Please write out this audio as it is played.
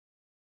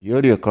The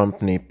audio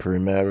company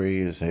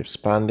Primare is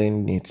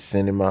expanding its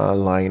cinema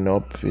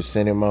lineup, its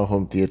cinema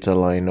home theater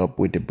lineup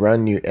with the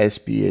brand new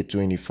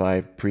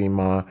SPA25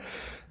 Prisma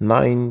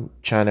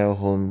 9-channel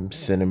home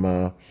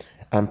cinema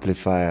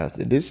amplifier.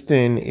 This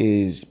thing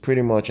is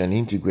pretty much an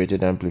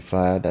integrated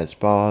amplifier that's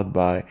powered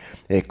by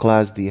a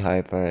Class D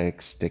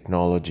HyperX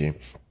technology.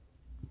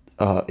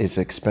 It's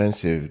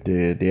expensive.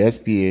 The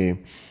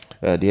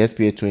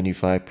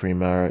SPA25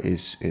 Primar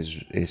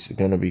is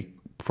gonna be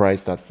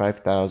priced at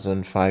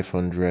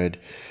 5,500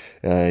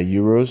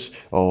 euros,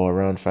 or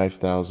around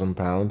 5,000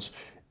 pounds.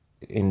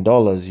 In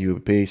dollars, you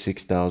pay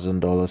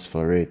 $6,000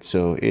 for it.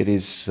 So it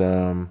is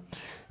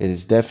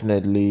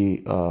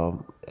definitely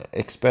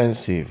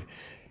expensive.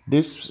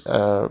 This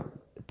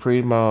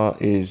Prima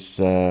is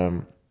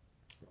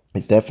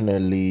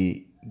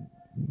definitely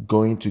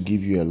going to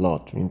give you a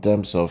lot in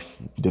terms of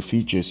the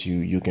features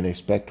you can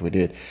expect with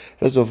it.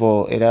 First of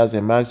all, it has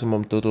a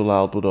maximum total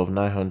output of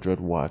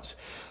 900 watts.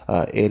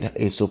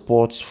 It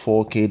supports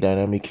 4K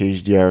Dynamic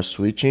Hdr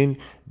switching.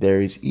 There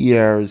is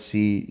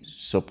ERC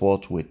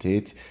support with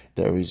it.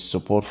 There is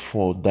support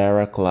for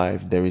Dirac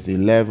Live. There is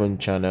 11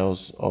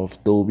 channels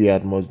of Dolby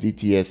Atmos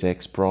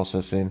DTS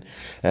processing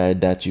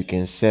that you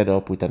can set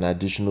up with an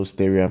additional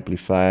stereo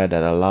amplifier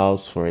that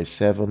allows for a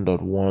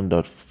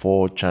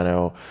 7.1.4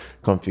 channel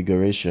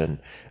configuration.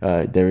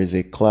 There is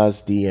a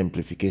Class D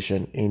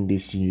amplification in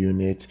this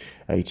unit.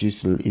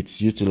 It's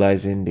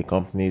utilizing the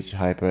company's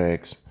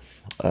HyperX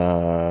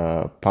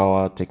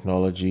power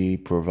technology,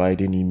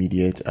 providing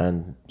immediate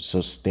and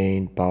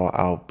sustained power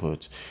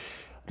output.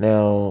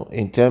 Now,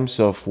 in terms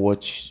of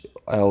what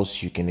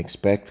else you can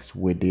expect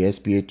with the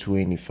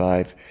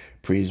SPA25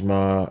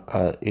 Prisma,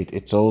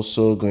 it's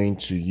also going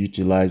to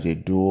utilize a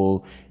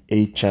dual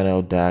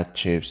 8-channel DAC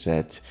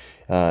chipset.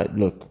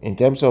 Look, in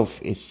terms of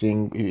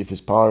if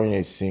it's powering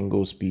a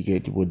single speaker,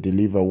 it would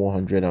deliver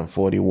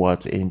 140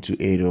 watts into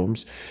 8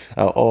 ohms,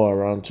 or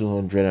around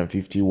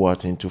 250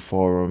 watts into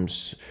 4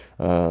 ohms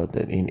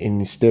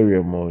in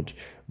stereo mode.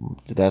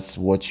 That's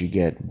what you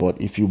get. But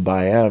if you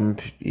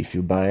biamp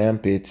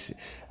it,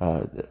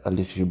 at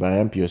least if you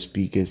biamp your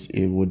speakers,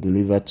 it would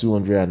deliver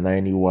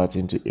 290 watts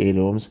into 8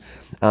 ohms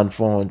and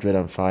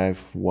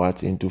 405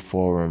 watts into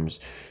 4 ohms.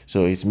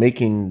 So it's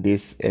making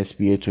this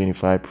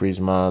SPA25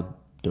 Prisma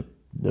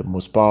the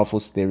most powerful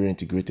stereo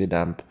integrated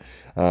amp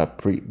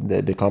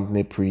the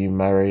company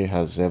Primare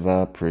has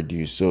ever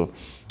produced. So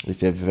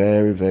it's a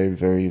very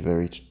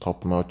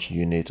top-notch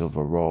unit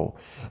overall.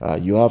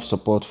 You have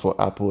support for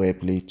Apple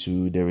AirPlay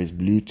 2. There is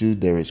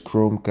Bluetooth, there is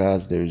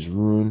Chromecast, there is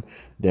Roon,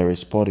 there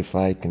is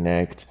Spotify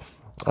Connect.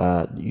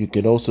 You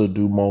can also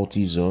do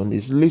multi-zone.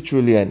 It's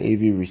literally an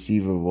AV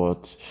receiver,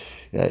 but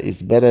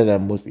it's better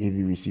than most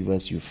AV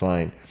receivers you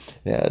find.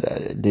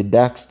 The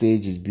DAC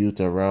stage is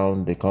built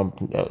around the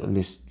company, at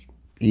least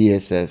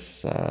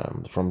ESS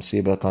from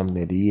Saber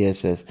company, the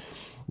ESS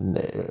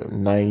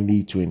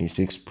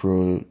 9026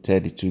 Pro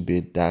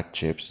 32-bit DAC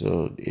chip.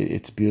 So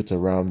it's built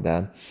around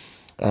that,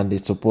 and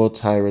it supports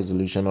high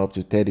resolution up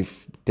to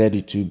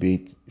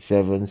 32-bit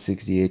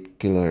 768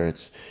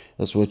 kilohertz.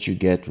 That's what you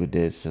get with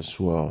this as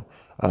well.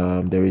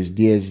 There is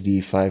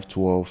DSD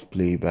 512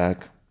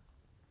 playback.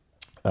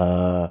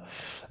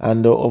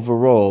 And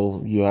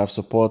overall, you have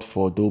support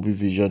for Dolby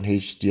Vision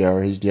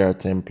HDR,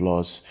 HDR10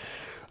 Plus,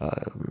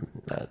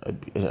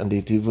 and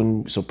it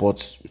even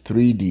supports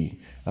 3D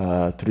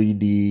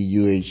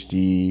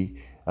UHD,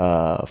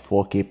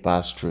 4K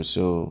pass-through.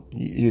 So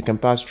you can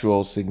pass through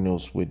all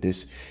signals with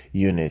this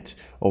unit.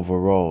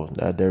 Overall,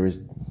 there is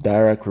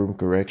direct room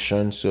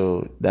correction,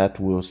 so that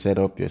will set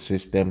up your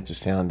system to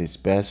sound its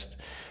best.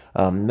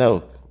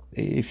 No,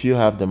 if you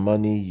have the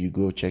money, you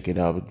go check it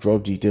out.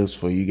 Drop details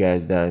for you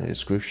guys down in the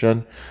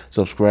description.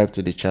 Subscribe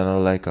to the channel,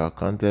 like our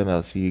content.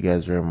 I'll see you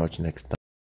guys very much next time.